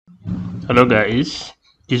Hello guys,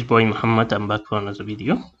 this boy Muhammad. I'm back for another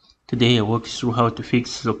video. Today I walk through how to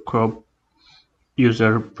fix the crop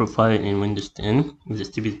user profile in Windows 10. The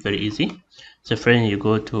step is very easy. So first you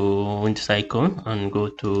go to Windows icon and go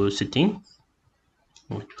to setting.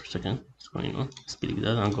 Wait for a second, what's going on? Let's click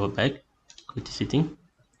that and go back. Go to setting.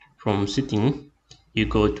 From setting you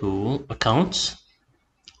go to accounts.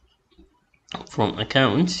 From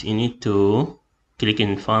accounts you need to click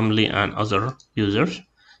in family and other users.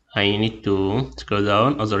 I need to scroll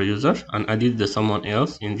down other users and edit the someone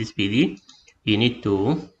else in this PD. You need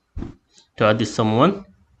to add someone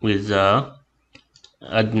with the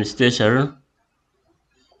administrator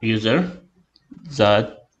user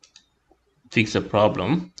that fix the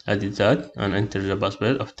problem. Edit that and enter the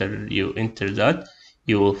password. After you enter that,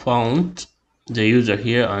 you will find the user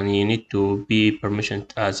here and you need to be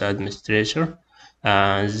permissioned as administrator.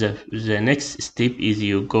 And the next step is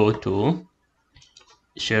you go to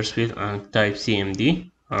shares field and type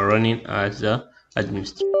cmd and running as the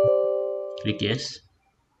administrator. Click yes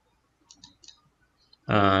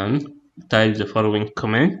and type the following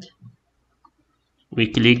command.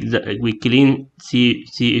 We clean CFC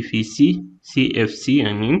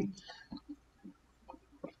I mean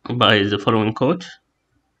by the following code.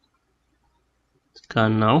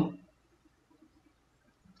 Scan now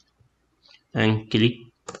and click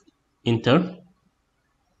enter.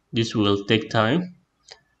 This will take time.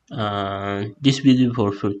 This video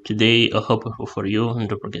for today I hope for you, and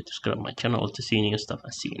don't forget to subscribe my channel to see new stuff.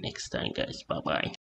 I'll see you next time guys. Bye bye.